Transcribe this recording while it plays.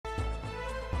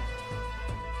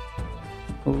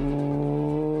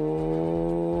Ooh.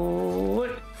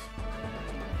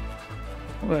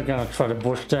 We're gonna try the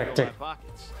bush tactic.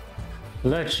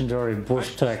 Legendary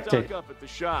bush tactic.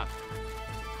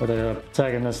 Where the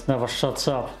protagonist never shuts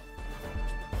up.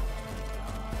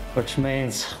 Which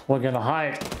means we're gonna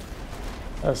hide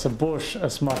as a bush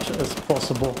as much as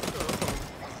possible.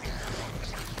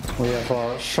 We have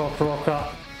our shock rocker.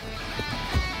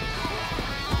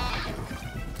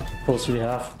 Of course we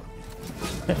have.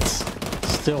 It's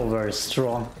still very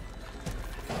strong.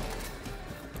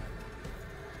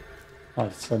 Oh,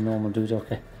 it's a normal dude,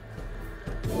 okay.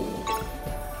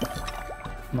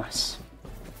 Nice.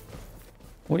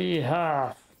 We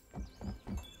have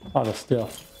other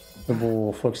stuff. The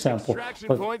wall, for example. But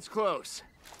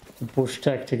the bush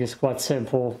tactic is quite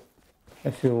simple.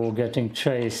 If you're getting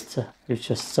chased, you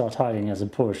just start hiding as a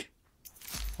bush.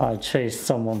 I chased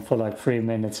someone for like 3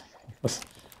 minutes. I was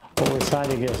always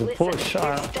hiding as a bush.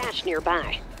 There's a stash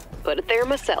nearby. Put it there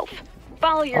myself.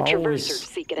 Follow your traverser to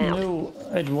seek it out. I knew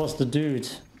it was the dude,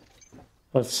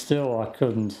 but still I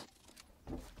couldn't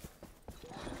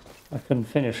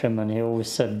finish him, and he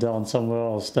always sat down somewhere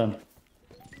else then.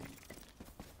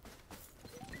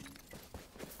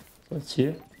 So it's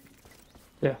here.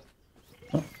 Yeah.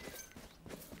 Huh.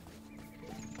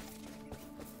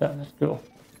 Yeah, let's go.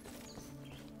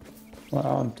 Well,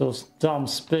 aren't those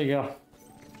dumps bigger?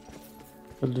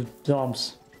 The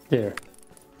dumps there.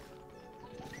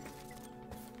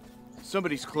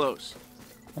 Somebody's close.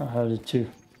 I heard it too.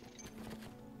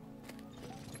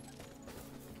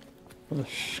 A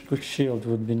good shield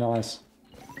would be nice.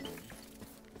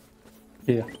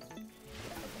 Here.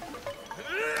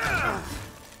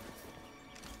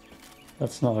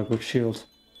 That's not a good shield.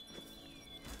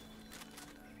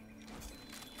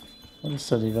 What is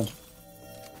that even?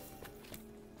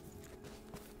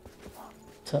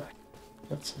 Attack.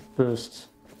 That's a burst.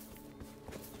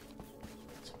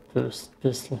 It's a burst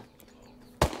pistol.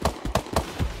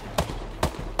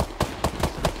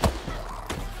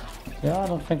 Yeah, I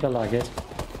don't think I like it.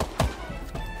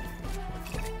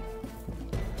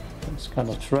 It's kind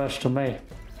of trash to me.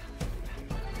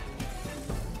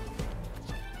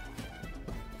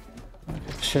 I'll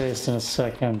get chased in a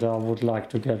second. I would like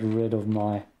to get rid of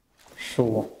my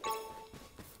shore.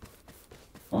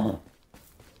 Oh,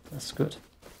 that's good.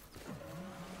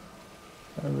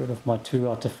 Get rid of my 2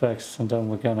 artifacts, and then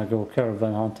we're gonna go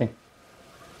caravan hunting.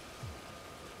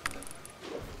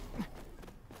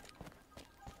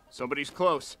 Somebody's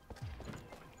close.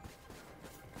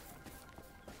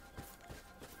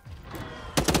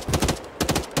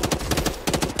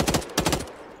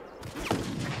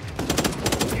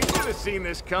 You should have seen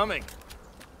this coming.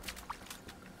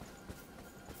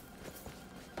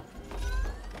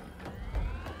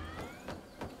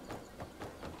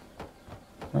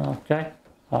 Okay,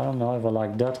 I don't know if I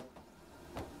like that.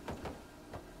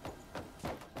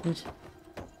 Did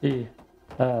he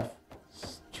have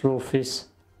trophies?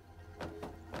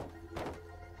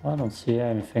 I don't see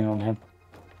anything on him.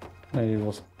 Maybe he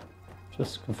was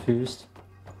just confused.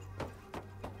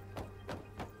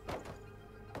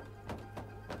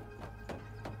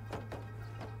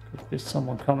 Could be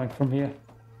someone coming from here.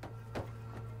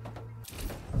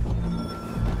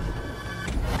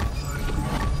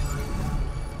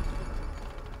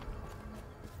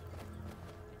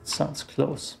 Sounds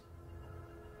close.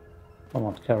 I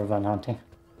want caravan hunting.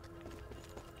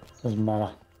 Doesn't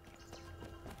matter.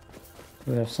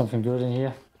 Do we have something good in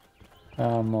here?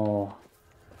 Or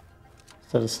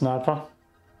is that a sniper?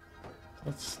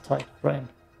 That's tight frame.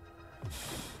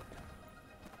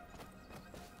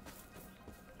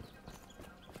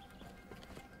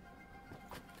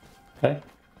 Okay.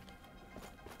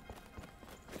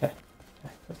 Okay.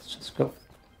 Let's just go.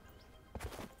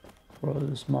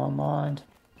 Lose my mind.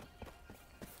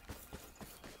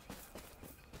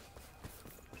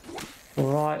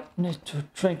 Alright, need to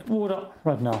drink water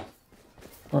right now.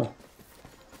 Oh.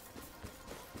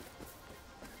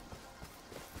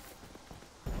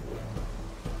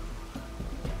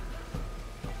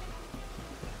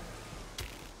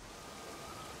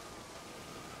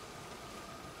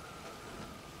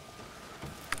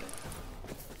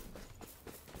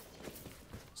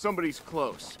 Somebody's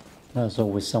close. There's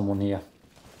always someone here.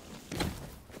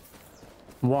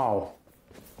 Wow.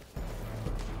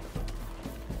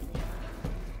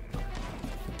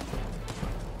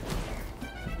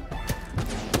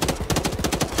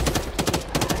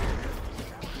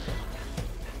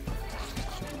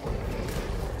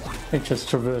 It just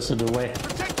traversed the way.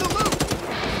 Protect the loot!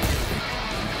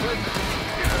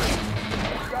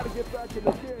 Gotta get back in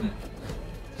the game.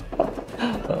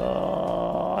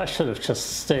 I should have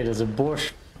just stayed as a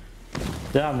bush.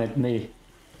 Damn it, me.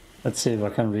 Let's see if I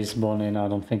can respawn in. I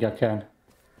don't think I can.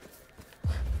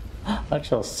 I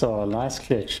just saw a nice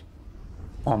glitch.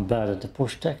 I'm bad at the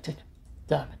push tactic.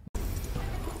 Damn it.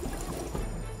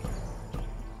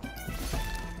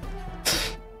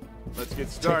 Let's get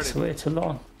started. Takes way too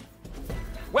long.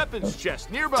 Weapons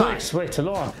chest nearby. Takes way too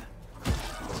long.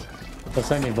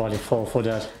 Does anybody fall for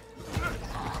that?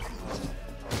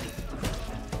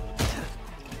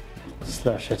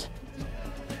 Slash it.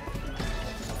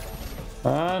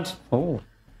 And oh,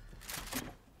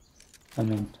 I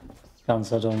mean,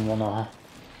 guns I don't wanna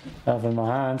have in my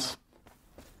hands.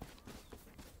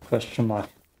 Question mark.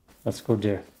 Let's go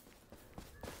there.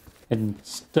 Hidden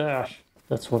stash.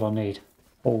 That's what I need.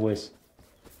 Always.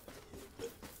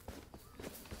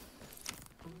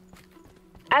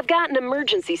 I've got an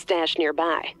emergency stash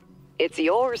nearby. It's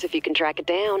yours if you can track it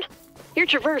down. Your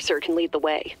traverser can lead the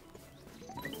way.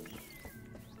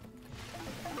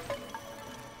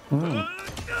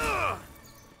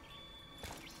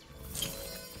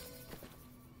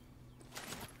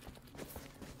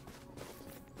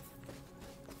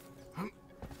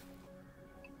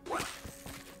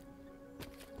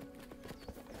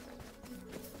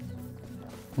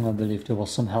 I believe there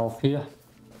was some health here.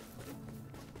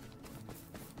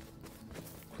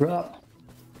 Crap.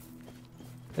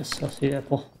 This is the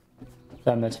apple.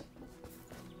 Damn it.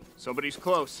 Somebody's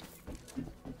close.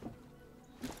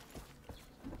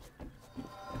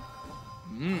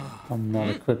 I'm not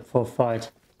equipped for a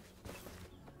fight.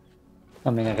 I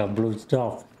mean, I got blue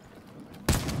stuff.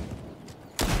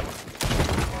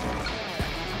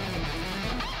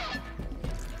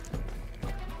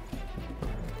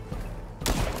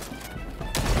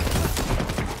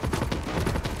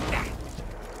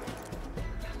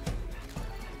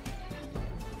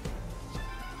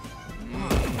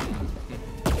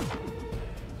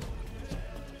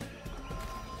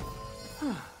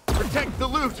 Protect the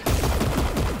loot.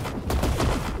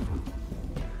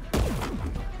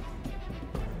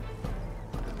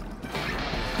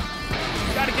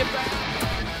 Gotta get back.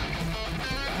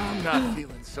 I'm not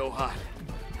feeling so hot.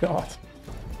 God.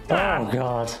 Oh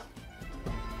God.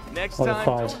 Next What a time,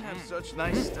 fight. don't have such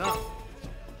nice stuff.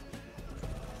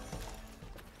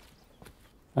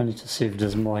 I need to see if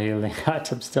there's more healing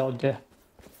items down there.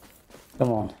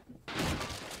 Come on.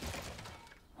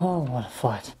 Oh, what a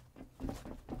fight.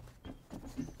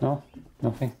 No?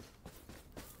 Nothing?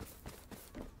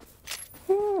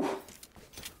 Whew.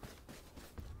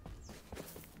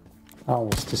 That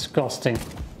was disgusting.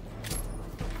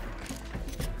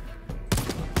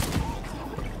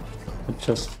 But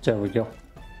just, there we go.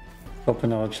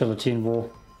 Open our gelatine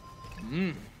wall.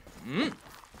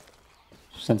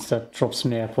 Since that drops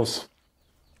me apples.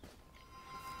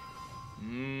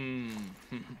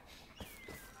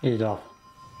 Eat up.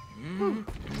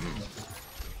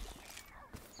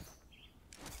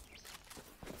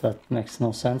 That makes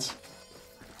no sense.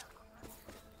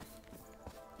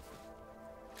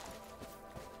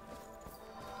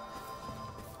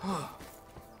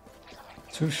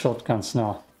 Two shotguns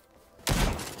now.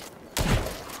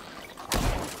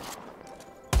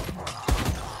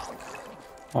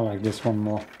 I like this one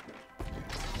more.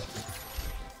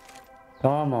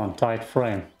 Come on, tight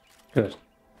frame. Good.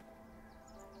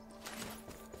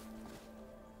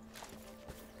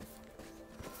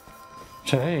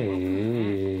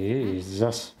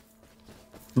 Jesus.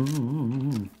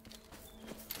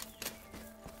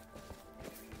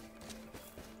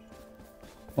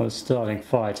 What a starting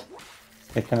fight.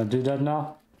 Okay, can I do that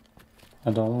now?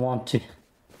 I don't want to.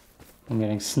 I'm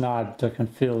getting sniped, I can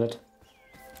feel it.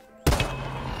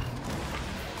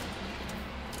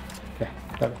 Okay,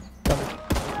 got it, got it.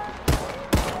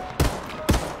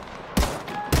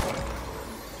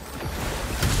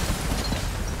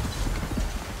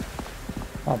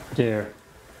 Up there.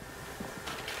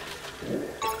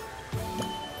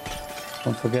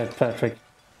 Don't forget, Patrick.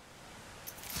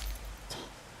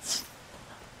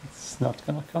 It's not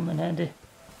gonna come in handy.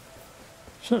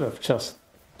 Should have just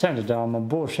tended down my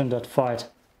bush in that fight.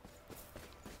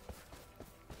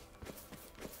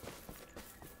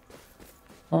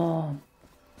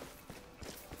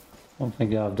 Don't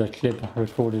think I have that clip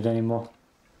recorded anymore.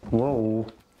 Whoa.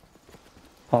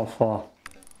 How far?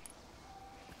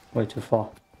 Way too far.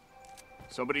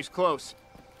 Somebody's close.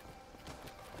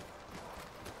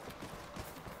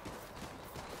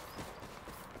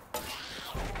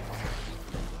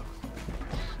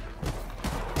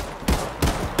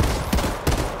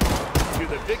 To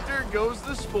the victor goes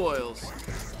the spoils.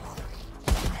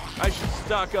 I should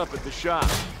stock up at the shop.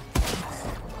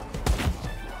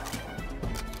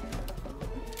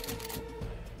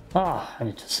 Ah, I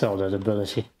need to sell that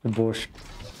ability. The bush.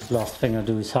 Last thing I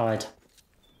do is hide.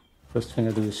 First thing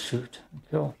I do is shoot and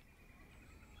kill.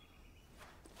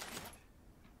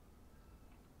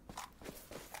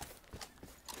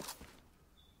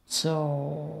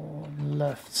 So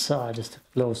left side is the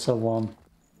closer one.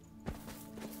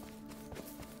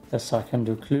 Guess I can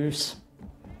do clues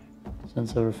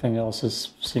since everything else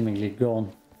is seemingly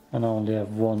gone and I only have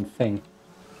one thing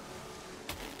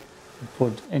to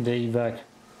put in the evac.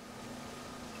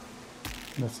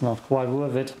 That's not quite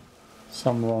worth it.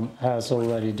 Someone has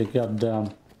already the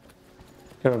goddamn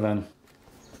caravan.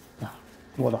 Ah,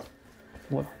 water.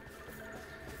 Water.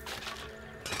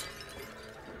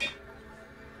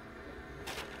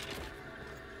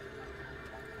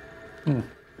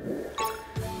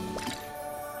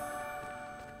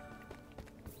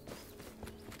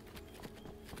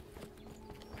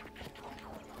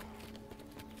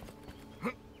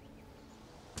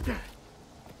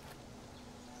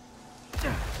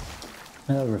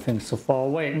 Everything's so far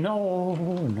away. No,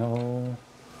 no.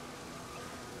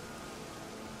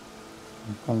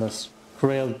 Unless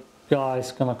Grail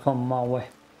guy's gonna come my way.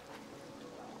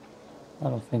 I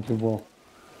don't think he will.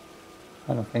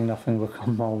 I don't think nothing will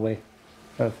come my way.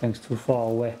 Everything's too far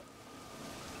away.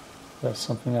 There's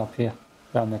something up here.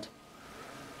 Damn it.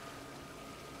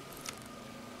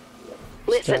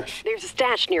 Listen, Stash. there's a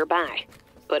stash nearby.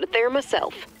 Put it there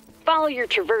myself. Follow your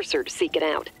traverser to seek it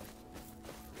out.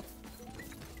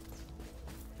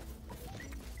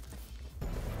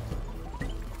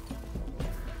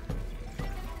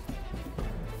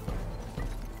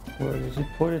 Where did you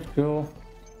put it, girl?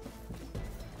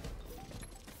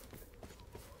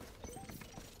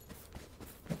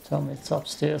 Tell me it's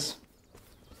upstairs.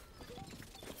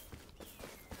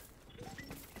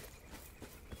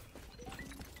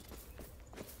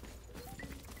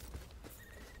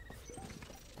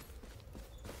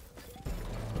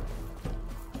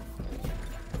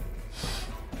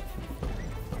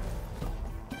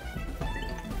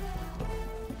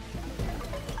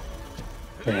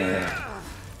 There.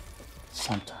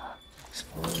 Sometimes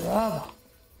forever.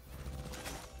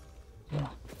 Yeah,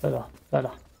 better,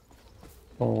 better.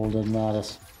 All that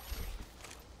matters.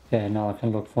 Okay, now I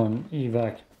can look for an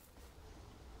evac.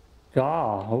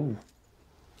 Ah, oh.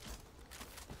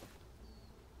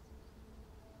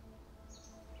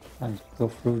 I need to go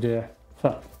through there.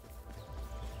 Huh.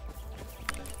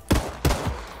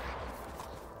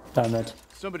 Damn it.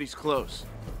 Somebody's close.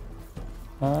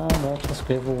 Ah, that just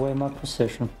gave away my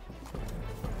position.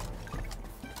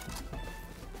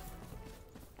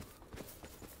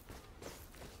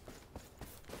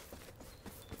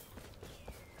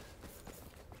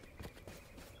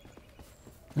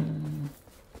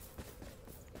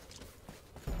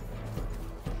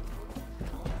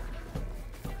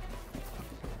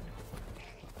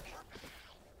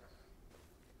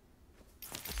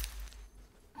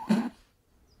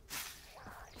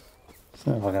 It's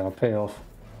never gonna pay off.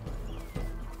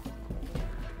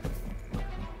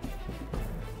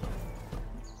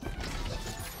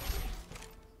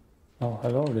 Oh,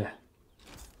 hello there.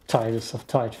 Tightest of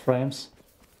tight frames.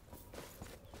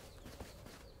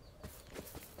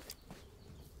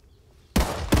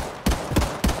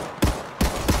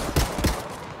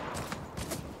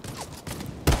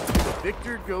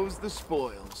 Victor goes the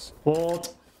spoils.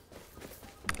 What?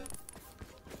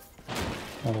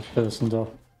 Not a person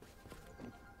though.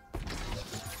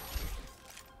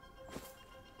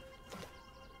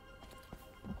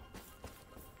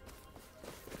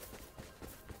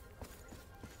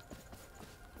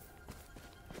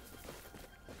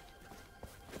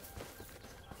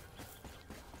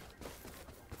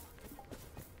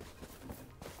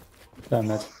 Damn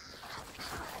it.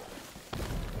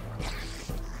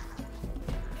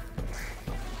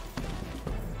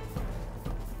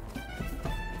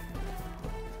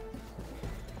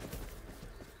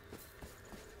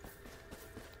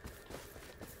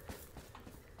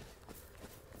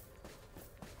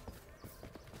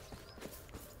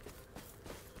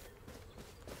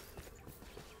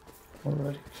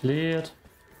 Already cleared.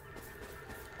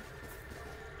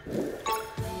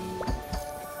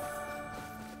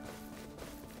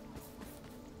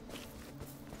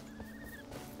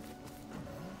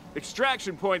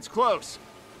 Extraction point's close.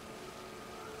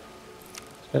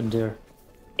 Good dear.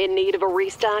 In need of a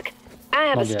restock? I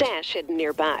have Not a yet. stash hidden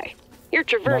nearby. Your Not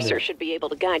traverser yet. should be able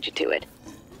to guide you to it.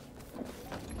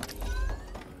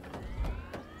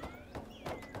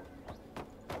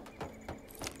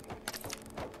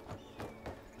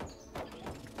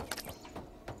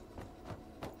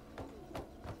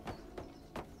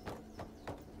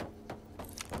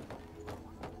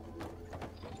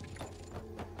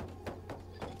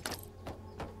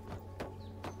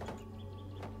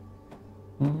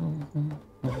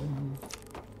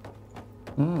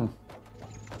 Hmm.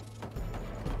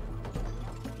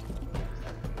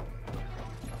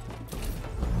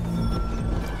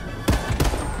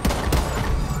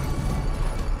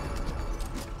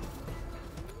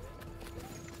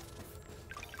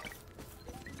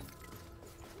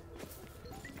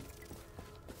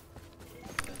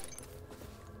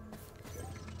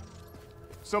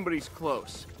 Somebody's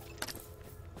close.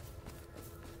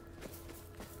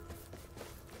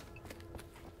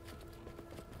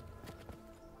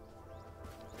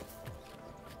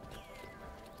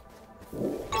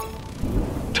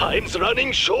 Time's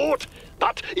running short,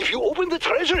 but if you open the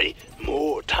treasury,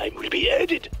 more time will be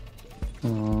added.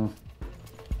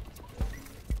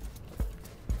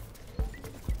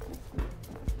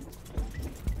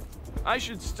 I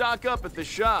should stock up at the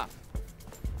shop.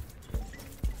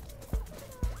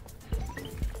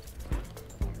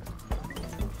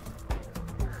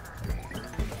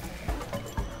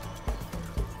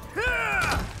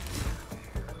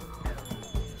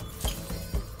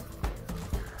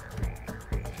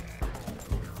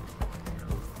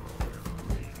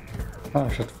 I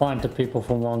should find the people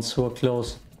from once who are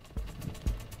close.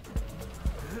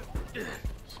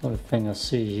 So the thing I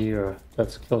see here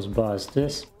that's close by is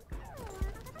this.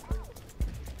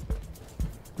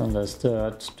 Unless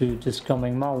that dude is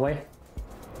coming my way.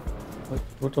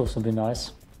 Would also be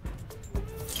nice.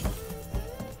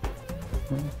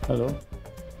 Hello.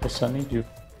 Yes, I need you.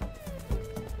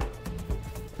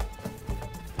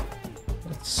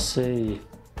 Let's see.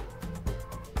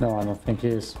 No, I don't think he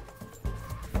is.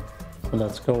 So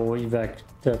let's go evac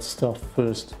that stuff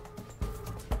first.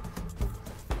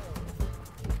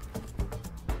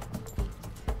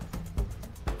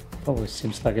 Oh, it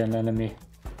seems like an enemy.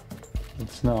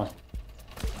 It's not.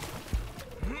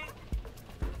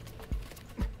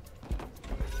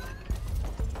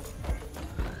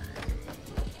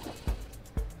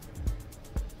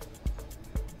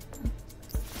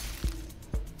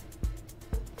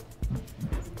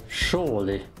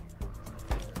 Surely.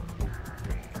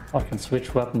 I can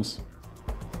switch weapons.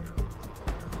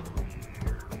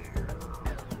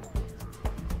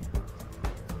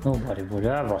 Nobody would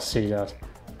ever see that.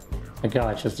 The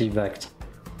guy just evac'd.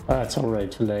 That's already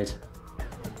too late.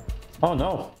 Oh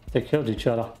no, they killed each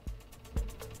other.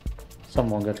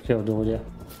 Someone got killed over there.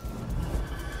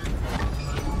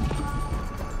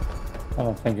 I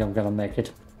don't think I'm gonna make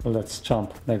it. Let's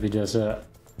jump. Maybe there's a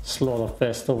slaughter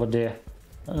fest over there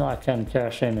and I can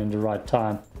cash in the right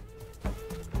time.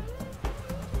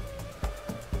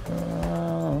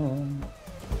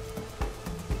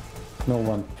 No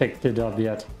one picked it up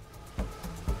yet.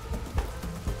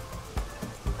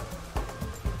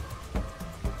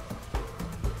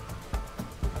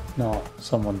 No,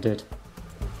 someone did.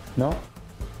 No?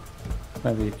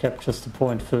 Maybe he captures the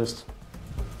point first.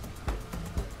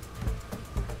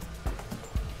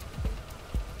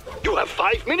 You have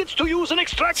 5 minutes to use an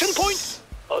extraction point.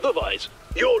 Otherwise,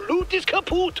 your loot is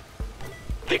kaput.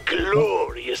 The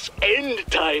glorious end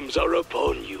times are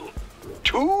upon you.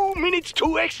 2 minutes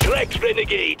to extract,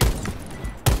 renegade.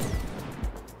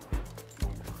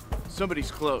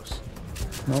 Somebody's close.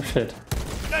 No shit.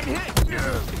 I'm hit.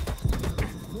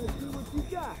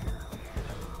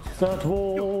 That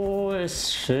war is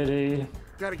shitty.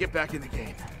 Gotta get back in the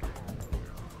game.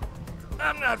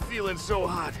 I'm not feeling so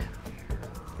hot.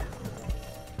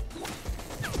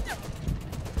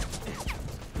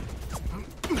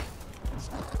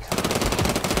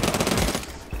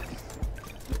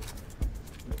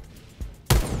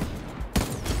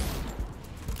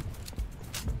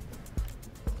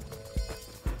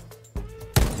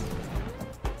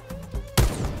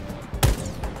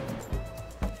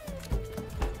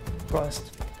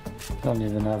 Christ. Don't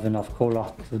even have enough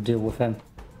cola to deal with him.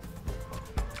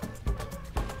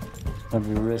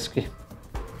 That'd be risky.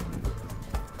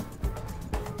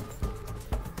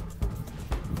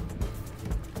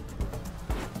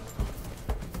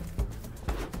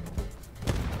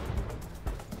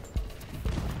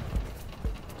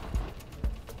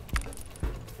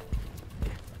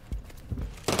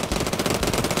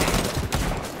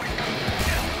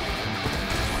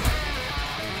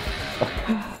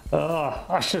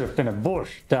 I should have been a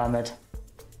bush, damn it.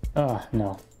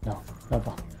 No,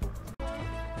 never.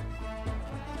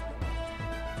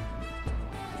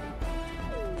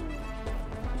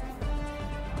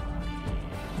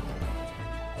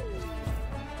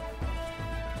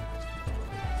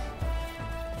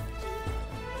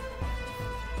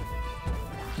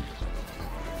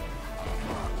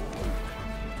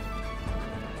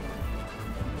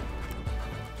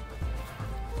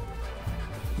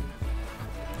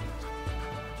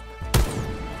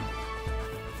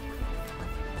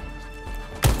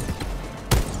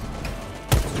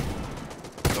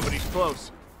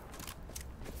 close.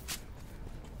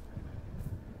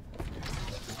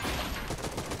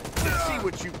 Let's see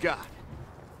what you got.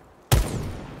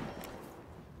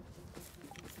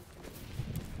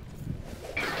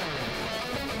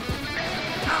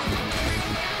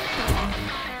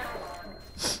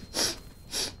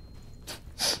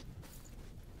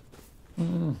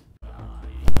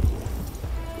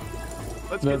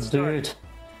 Let's do it.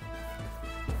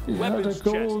 Yeah, Weapons the chest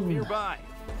golden, nearby.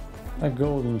 a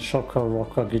golden shocker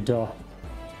rocker guitar.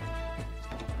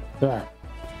 There.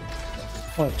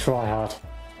 What a try hard.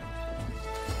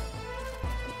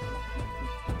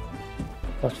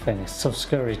 That thing is so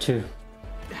scary too.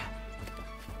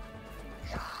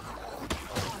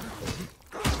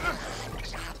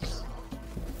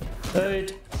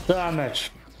 Eight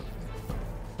damage.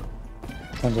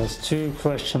 And there's 2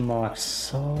 question marks,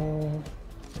 so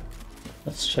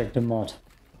let's check them out.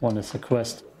 One is a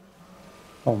quest,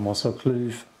 almost a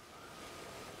clue.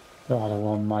 The other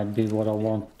one might be what I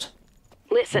want.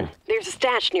 Listen, there's a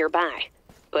stash nearby.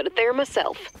 Put it there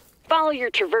myself. Follow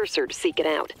your traverser to seek it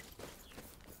out.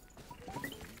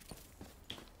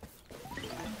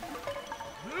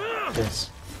 Yes.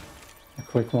 A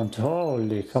quick one to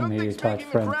holy come here, tight Making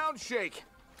the friend. ground shake.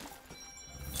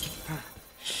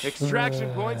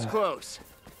 Extraction point's close.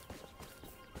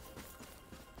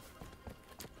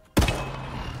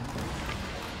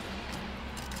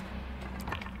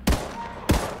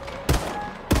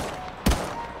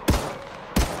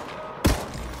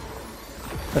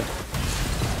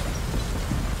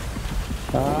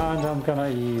 And I'm gonna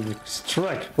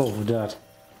extract both of that.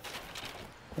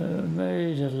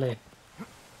 Immediately.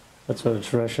 That's where the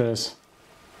treasure is.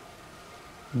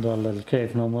 The little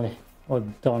cave normally. Or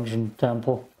dungeon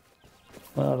temple.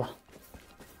 Whatever.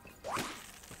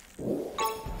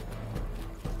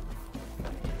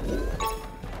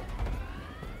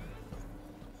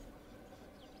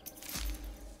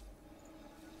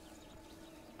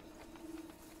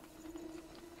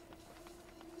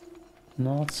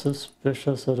 Not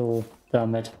suspicious at all.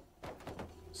 Damn it.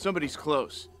 Somebody's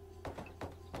close.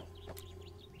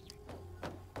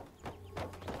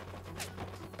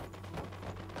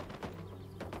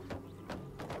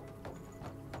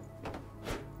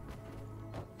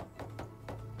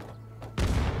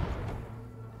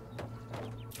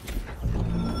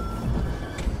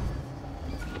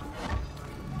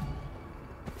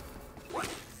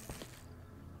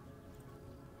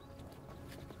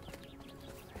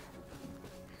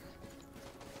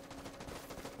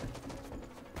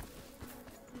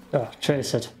 Oh,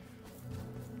 chase it.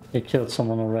 He killed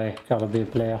someone already. Gotta be a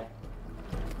player.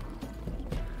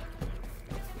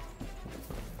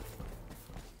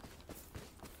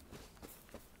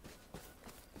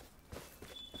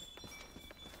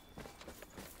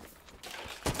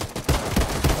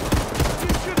 You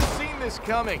should have seen this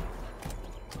coming.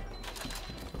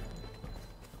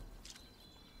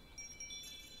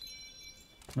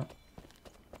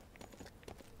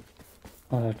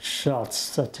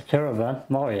 Shots at the caravan.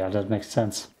 Oh yeah, that makes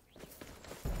sense.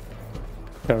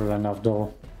 Caravan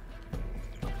outdoor.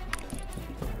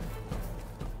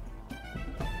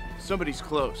 Somebody's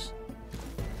close.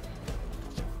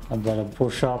 I better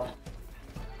push up.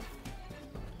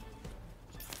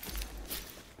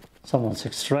 Someone's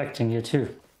extracting you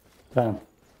too. Damn.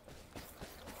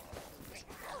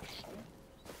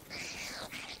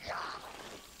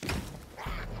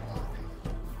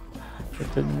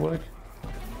 It didn't work.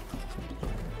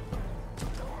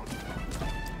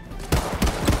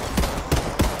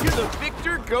 To the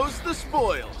victor goes the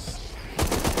spoils.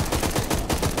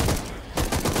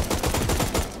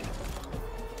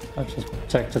 I just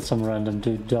protected some random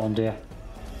dude down there.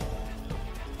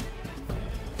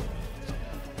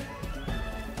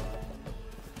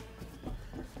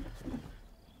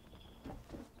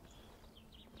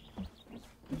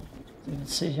 Didn't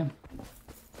see him.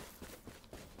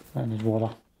 I need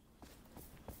water.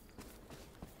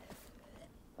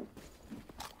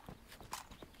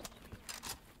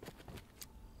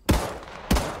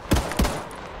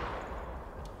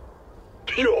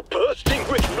 You're bursting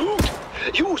with loot!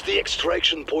 Use the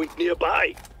extraction point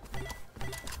nearby.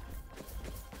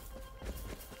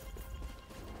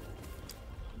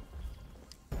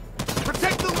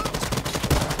 Protect the loot.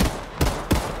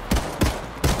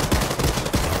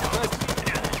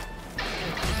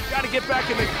 Gotta get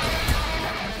back in the...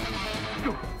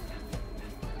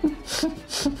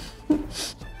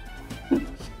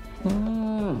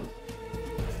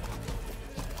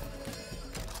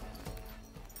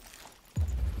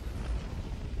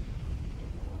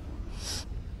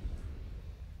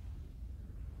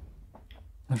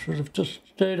 I should have just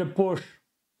stayed a bush.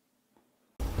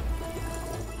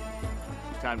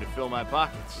 time to fill my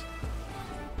pockets.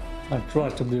 I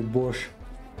tried to be a bush.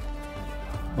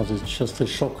 But it's just a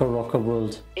shocker rocker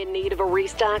world. In need of a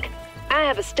restock? I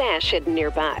have a stash hidden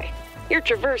nearby. Your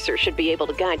traverser should be able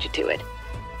to guide you to it.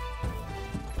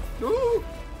 Ooh.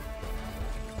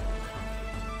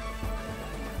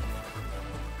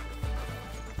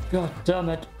 God damn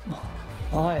it.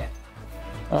 Hi.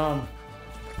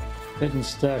 Hidden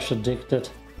stash addicted.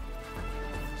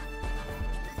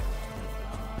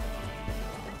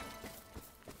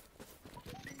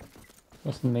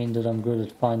 Doesn't mean that I'm good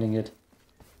at finding it.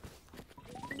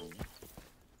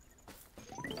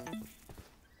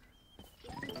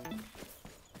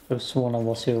 I've sworn I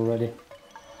was here already.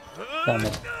 Damn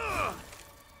it.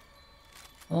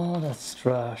 Oh, that's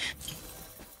trash.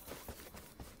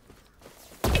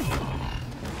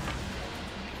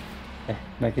 Okay,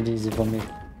 make it easy for me.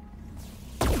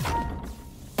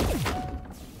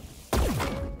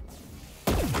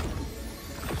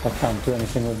 I can't do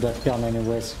anything with that gun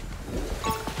anyways.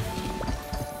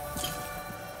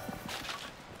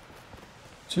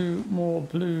 2 more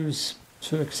blues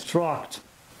to extract.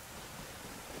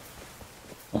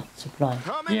 Oh, supply.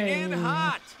 Coming in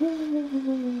hot.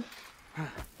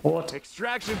 What?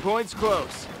 Extraction point's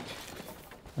close.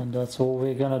 And that's all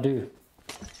we're gonna do.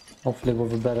 Hopefully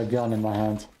with a better gun in my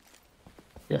hand.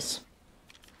 Yes.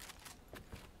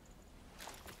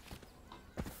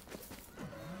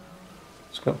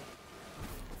 Let's go.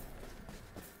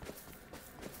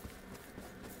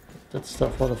 Get that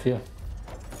stuff out of here.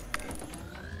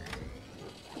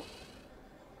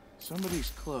 Somebody's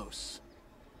close.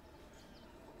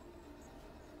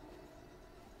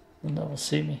 They'll never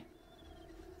see me.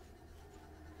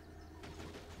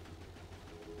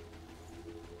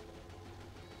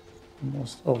 The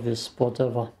most obvious spot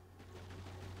ever.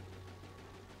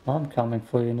 I'm coming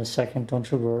for you in a second, don't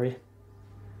you worry.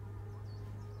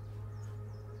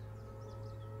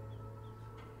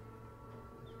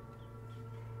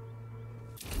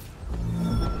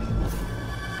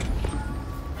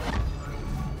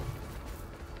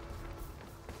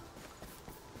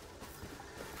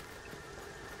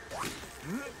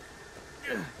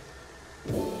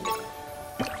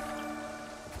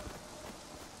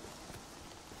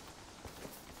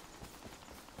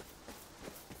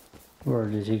 Where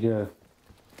did he go?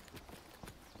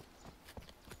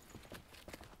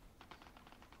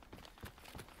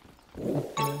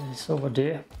 Okay, he's over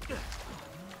there.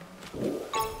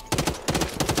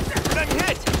 I'm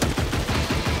hit.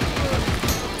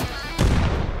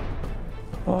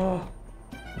 Oh.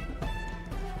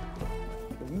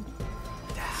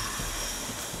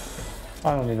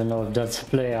 I don't even know if that's a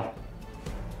player.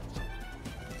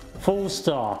 Full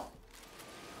star.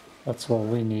 That's what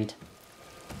we need.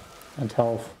 And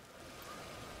health.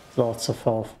 Lots of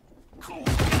health.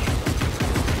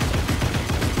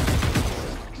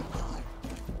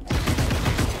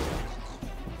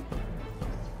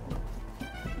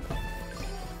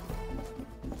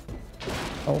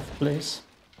 Health, please.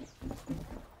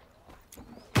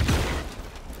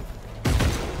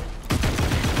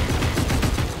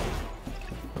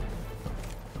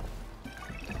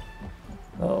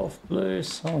 Health,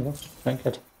 please. Oh, no, thank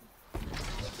it.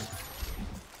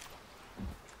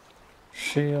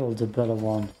 Shield, the better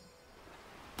one.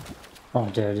 Oh,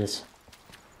 there it is.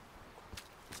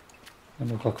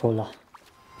 And Coca-Cola.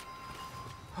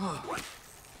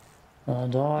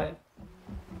 And I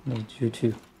need you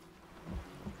too.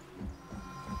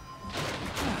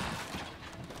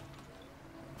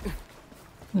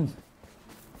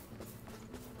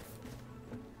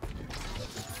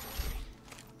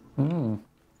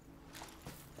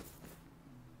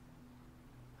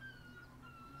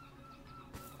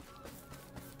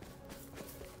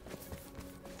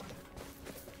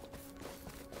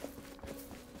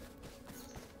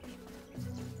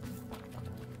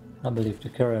 I believe the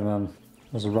caravan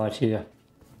was right here.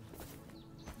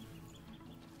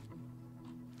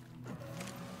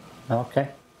 Okay,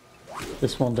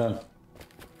 this one done.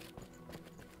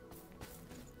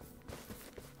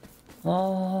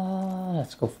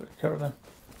 Let's go for the caravan.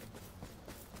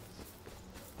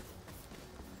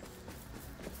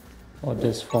 Or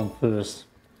this one first.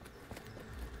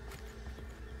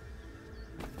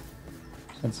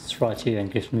 Since it's right here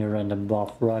and gives me a random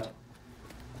buff, right?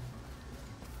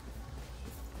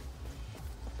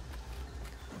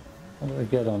 How do I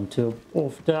get on to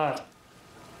off that?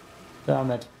 Damn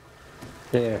it.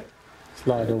 There.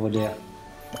 Slide over there.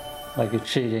 Like you're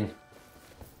cheating.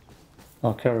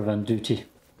 Oh, caravan duty.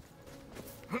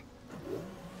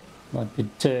 Might be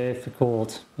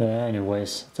difficult.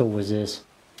 Anyways, it always is.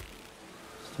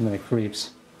 Too many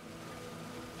creeps.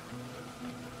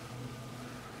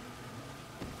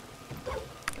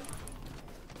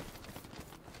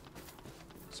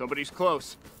 Somebody's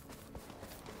close.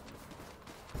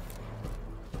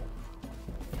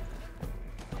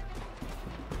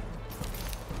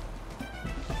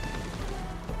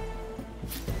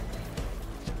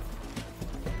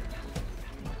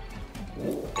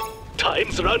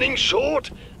 Time's running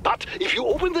short, but if you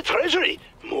open the treasury,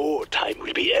 more time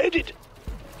will be added.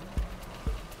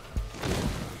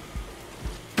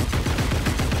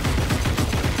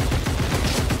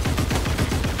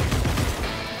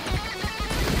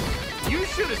 You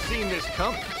should have seen this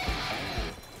coming.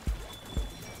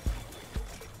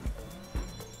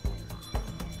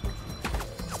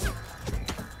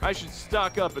 I should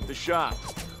stock up at the shop.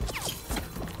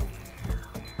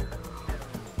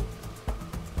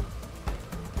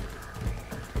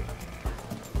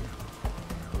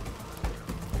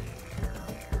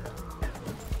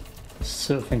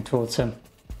 Surfing towards him.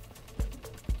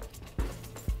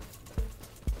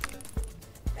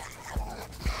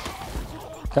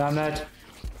 Damn it.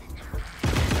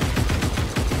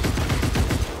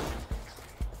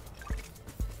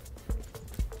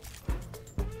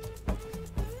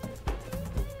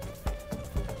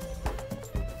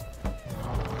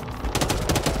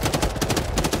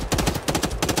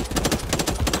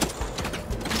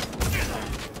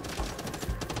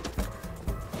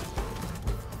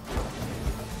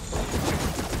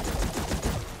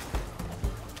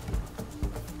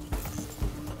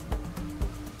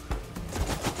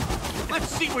 Let's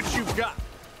see what you've got.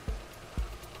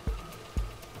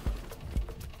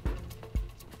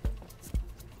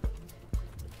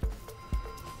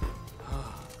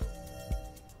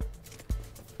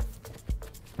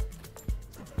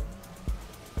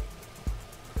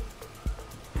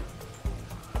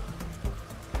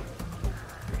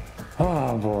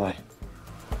 Oh boy.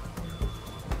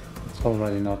 It's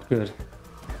already not good.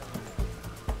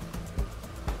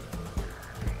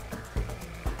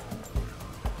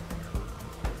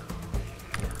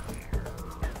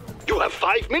 You have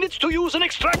 5 minutes to use an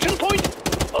extraction point.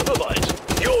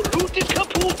 Otherwise, your loot is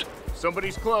kaput.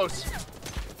 Somebody's close.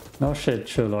 No shit,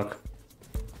 Sherlock.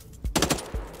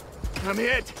 I'm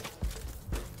hit.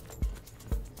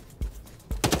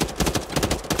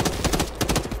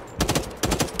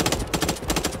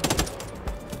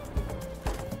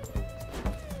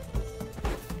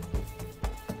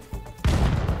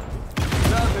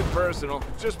 Nothing personal,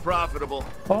 just profitable.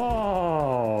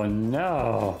 Oh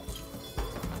no.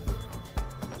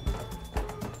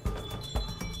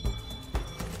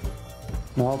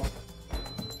 Nope.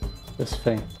 This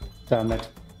thing. Damn it.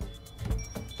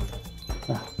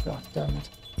 Oh god damn it.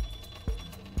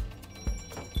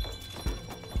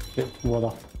 Get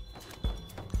water.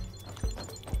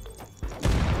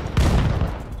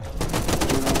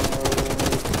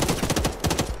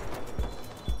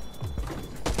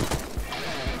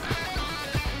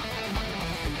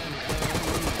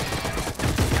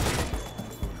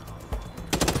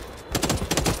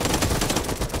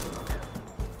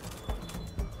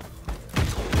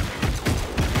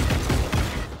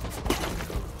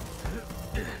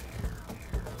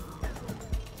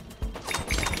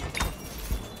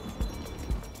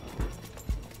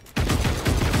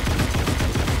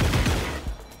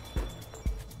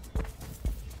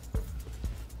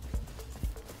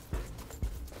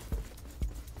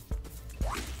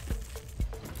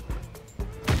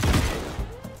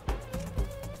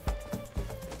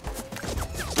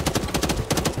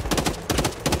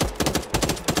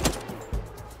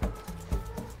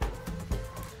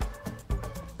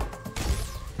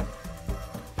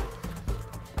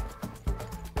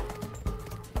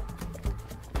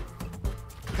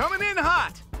 Coming in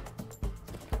hot.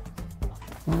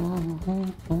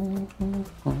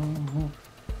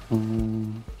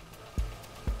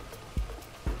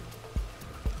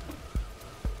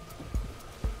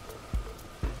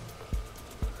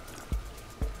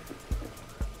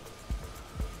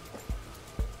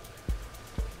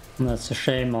 That's a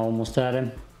shame, I almost had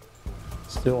him.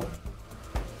 Still.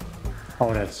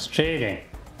 Oh, that's cheating.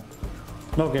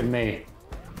 Look at me.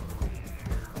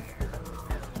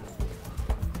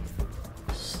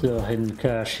 Still hidden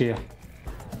cash here.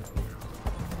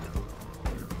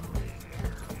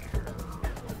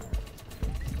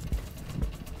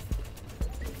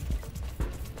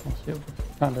 It would be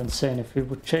kind of insane if he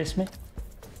would chase me.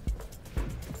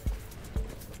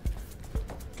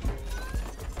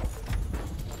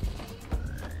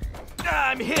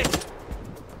 I'm hit.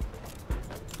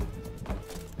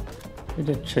 He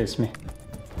did chase me.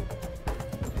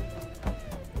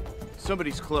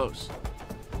 Somebody's close.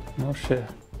 No shit.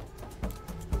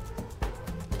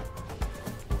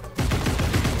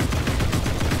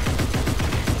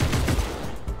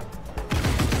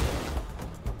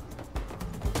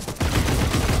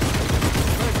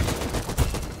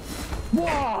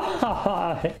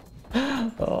 Why?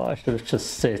 Oh, I should have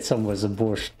just stayed somewhere in the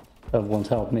bush. That won't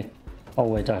help me. Oh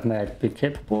wait, I might be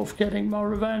capable of getting my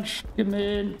revenge. Give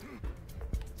me in.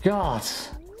 God.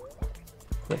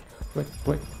 Quick, quick,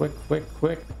 quick, quick, quick,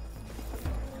 quick.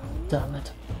 Damn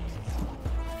it.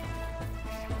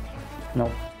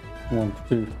 Nope. Won't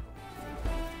do.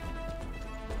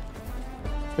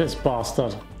 This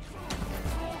bastard.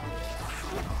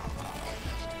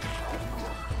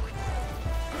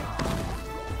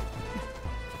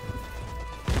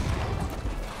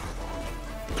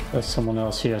 There's someone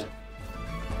else here.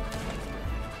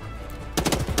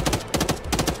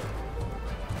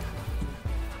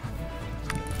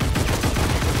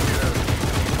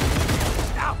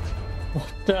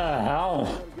 What the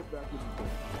hell?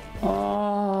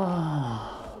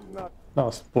 Ah,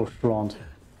 last push round.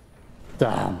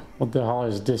 Damn, what the hell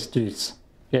is this dude's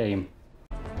game?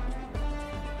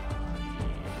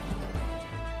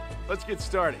 Let's get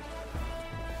started.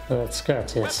 Let's get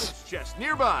this. Weapons chest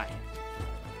nearby.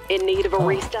 In need of a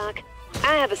restock?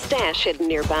 I have a stash hidden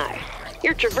nearby.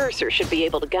 Your traverser should be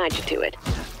able to guide you to it.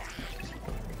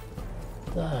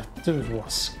 That dude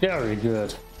was scary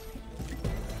good.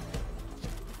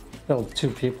 Killed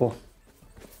 2 people.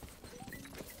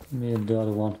 Me and the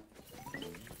other one.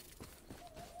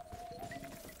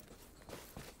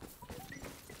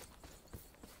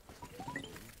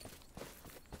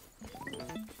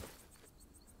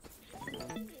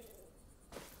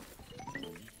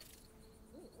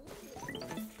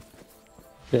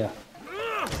 Yeah.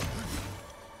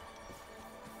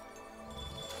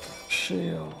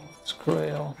 Shields,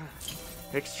 Grail.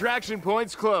 Extraction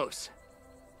point's close.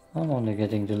 I'm only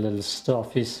getting the little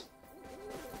stuffies.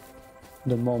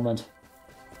 The moment.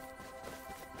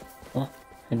 Huh?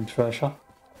 In treasure?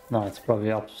 No, it's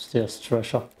probably upstairs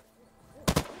treasure.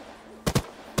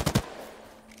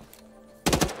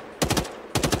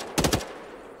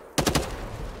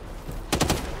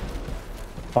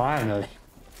 Finally.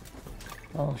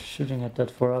 I was shooting at that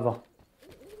forever.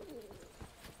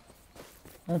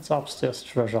 That's upstairs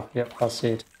treasure. Yep, I see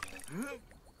it.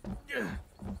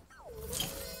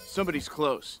 Somebody's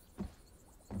close.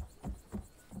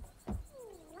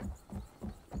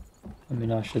 I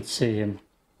mean, I should see him.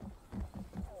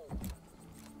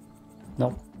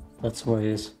 Nope, that's where he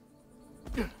is.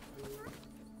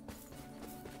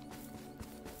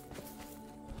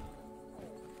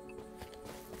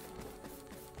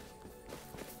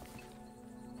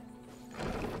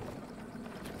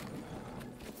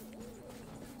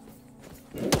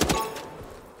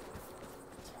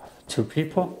 Two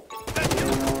people?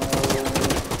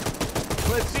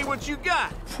 Let's see what you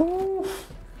got. Whew.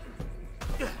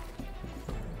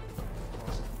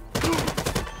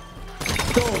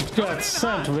 Don't get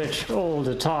sandwiched all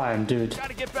the time, dude.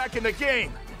 Gotta get back in the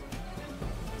game.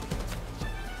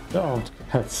 Don't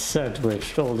get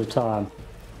sandwiched all the time.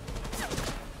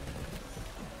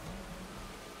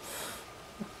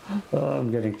 Oh,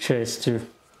 I'm getting chased too.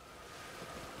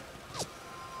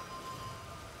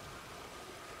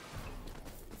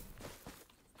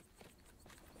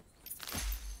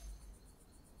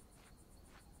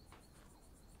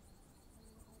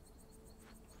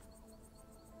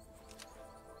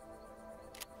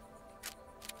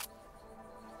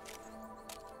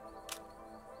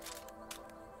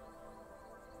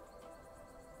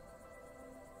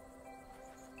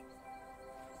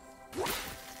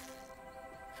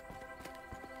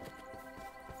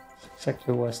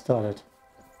 Exactly where I started.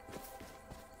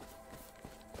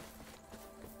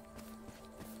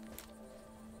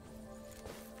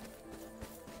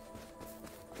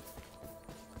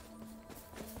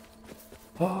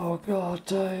 Oh god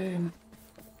damn.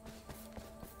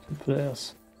 2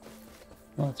 players.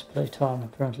 No, it's playtime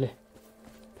apparently.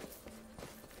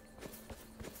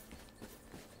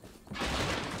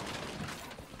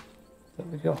 There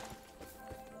we go.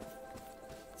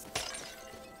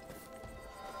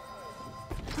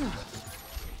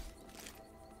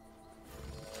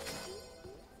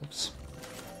 Oops.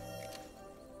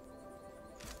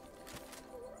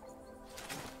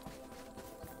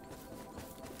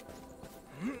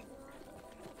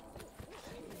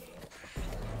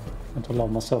 Can't allow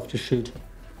myself to shoot.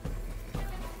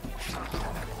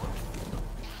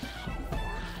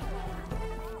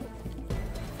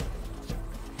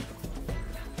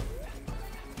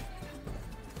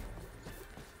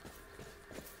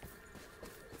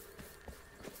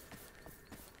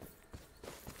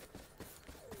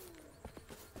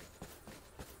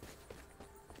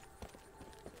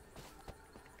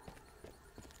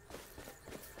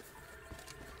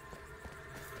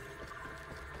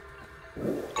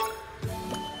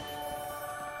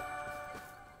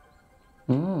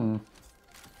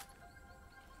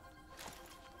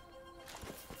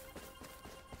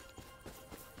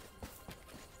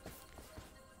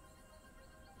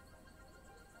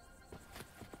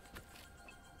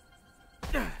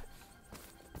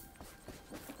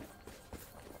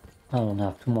 I don't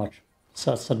have too much.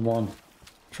 Besides that one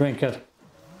trinket.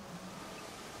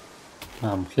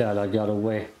 I'm glad I got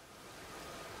away.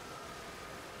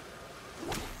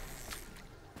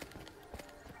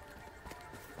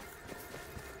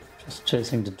 Just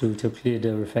chasing the dude who cleared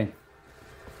everything.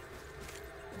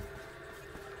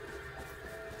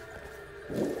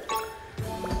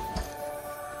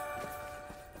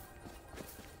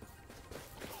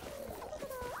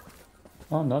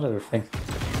 Oh, not everything.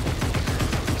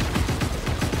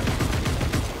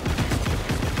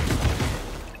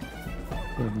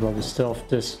 We'll probably stealth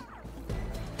this.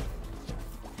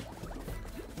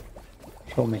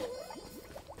 Show me.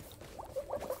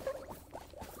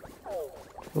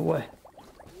 Go away.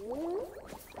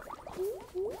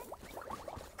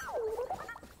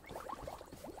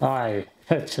 I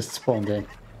just spawned in.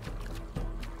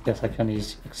 Guess I can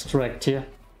easily extract here.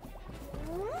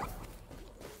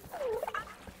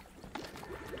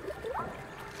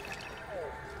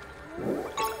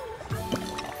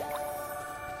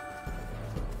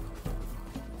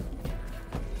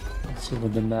 Let's see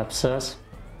what the map says.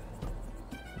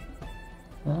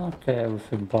 Okay,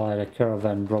 everything by the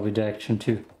caravan, probably the action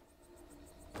too.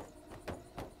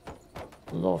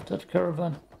 Love that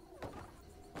caravan.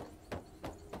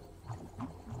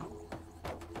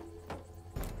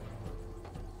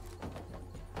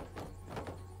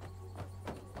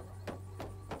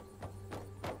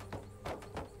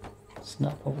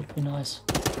 Snapper would be nice.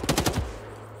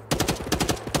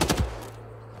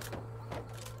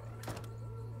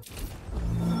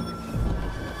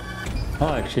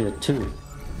 Oh, actually a 2.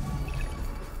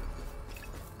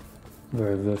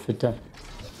 Very worth it then.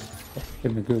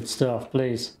 Give me good stuff,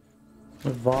 please.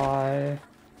 Revive.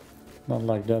 Not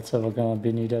like that's ever gonna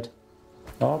be needed.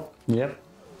 Oh, yep.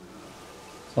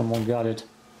 Someone got it.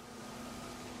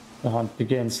 The hunt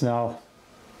begins now.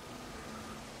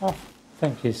 Oh, I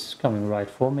think he's coming right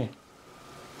for me.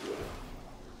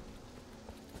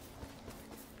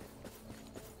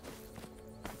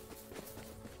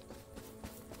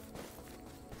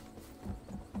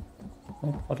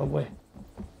 Oh, what a way.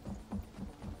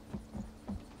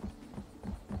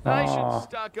 I should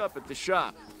stock up at the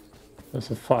shop.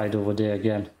 There's a fight over there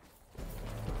again.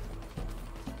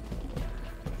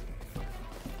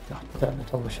 God damn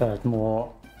it, I wish I had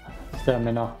more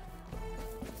stamina.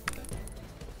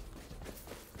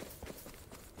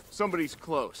 Somebody's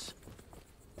close.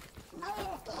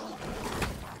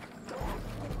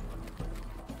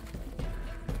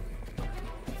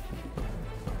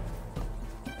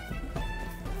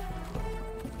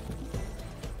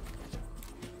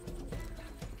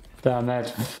 Damn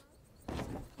it.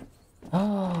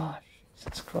 Ah,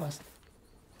 Jesus Christ.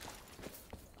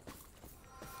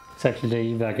 It's actually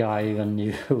the evac guy even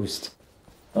used.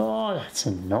 Oh, that's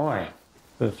annoying.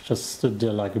 We've just stood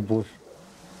there like a bush.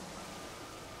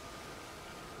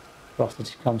 Trust that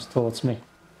he comes towards me.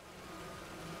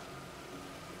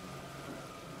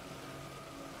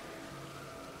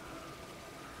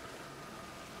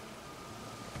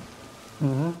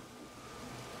 Mm-hmm.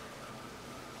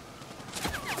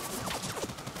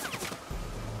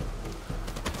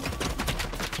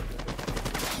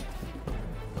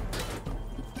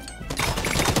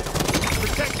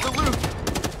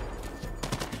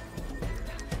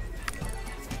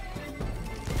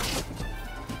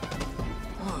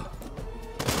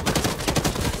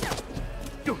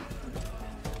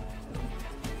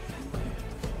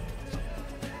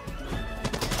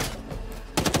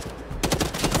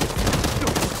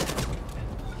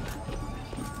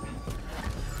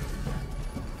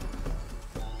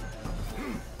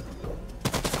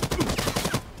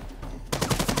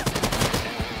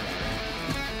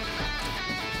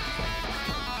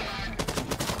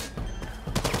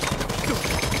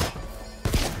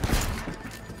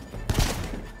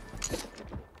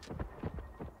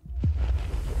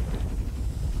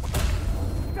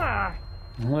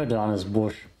 We're down this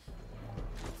bush.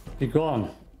 Be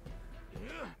gone.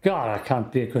 God, I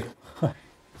can't be a good...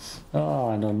 Oh,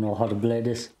 I don't know how to play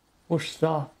this. Push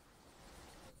star.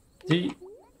 D.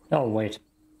 Oh, wait.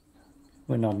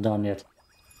 We're not done yet.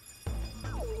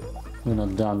 We're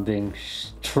not done being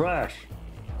trash.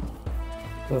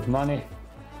 With money.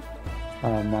 I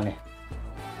have money.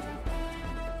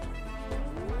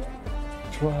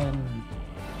 Try and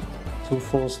 2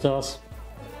 4 stars.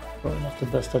 Probably not the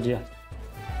best idea.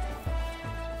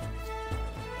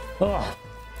 Oh.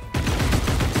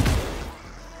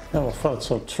 Never felt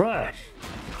so trash.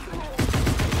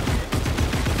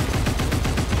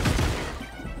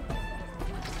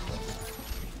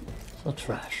 So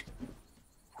trash.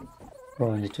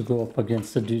 Bro, I need to go up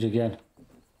against the dude again.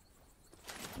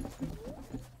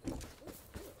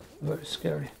 Very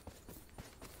scary.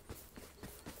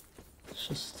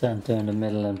 Just stand there in the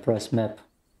middle and press map.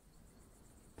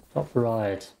 Top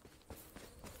right.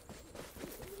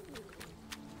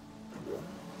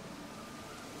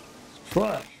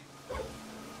 Trash.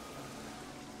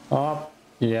 Up.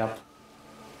 Yep.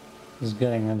 He's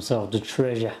getting himself the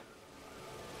treasure.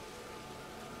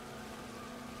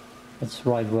 That's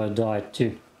right where I died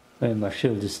too. And my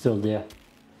shield is still there.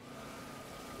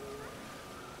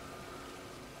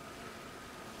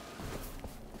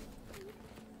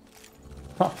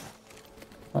 Ha!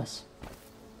 Nice.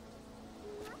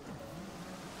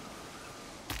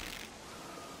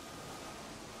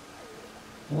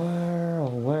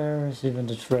 Where is even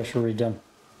the treasury done?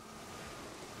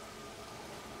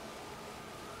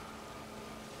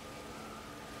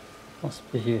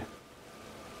 Must be here.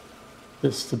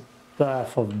 This is the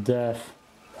path of death.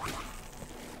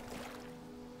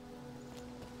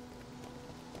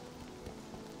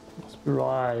 Must be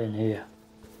right in here.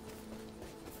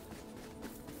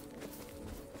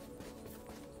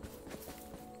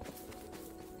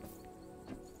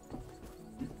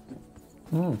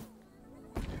 Hmm.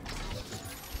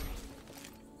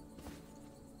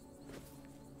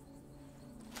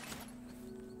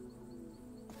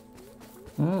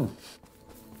 Hmm.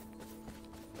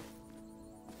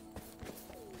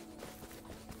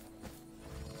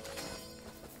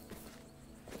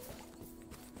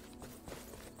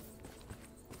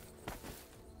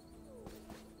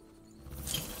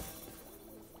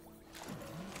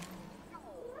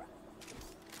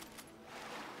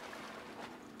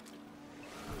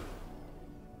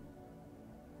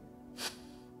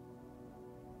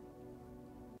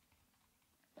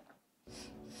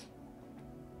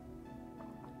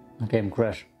 Game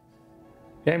crash.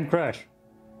 Game crash.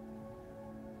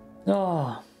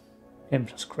 Oh, game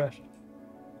just crashed.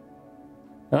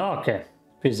 Okay,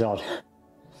 peace out.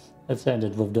 Let's end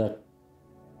it with that.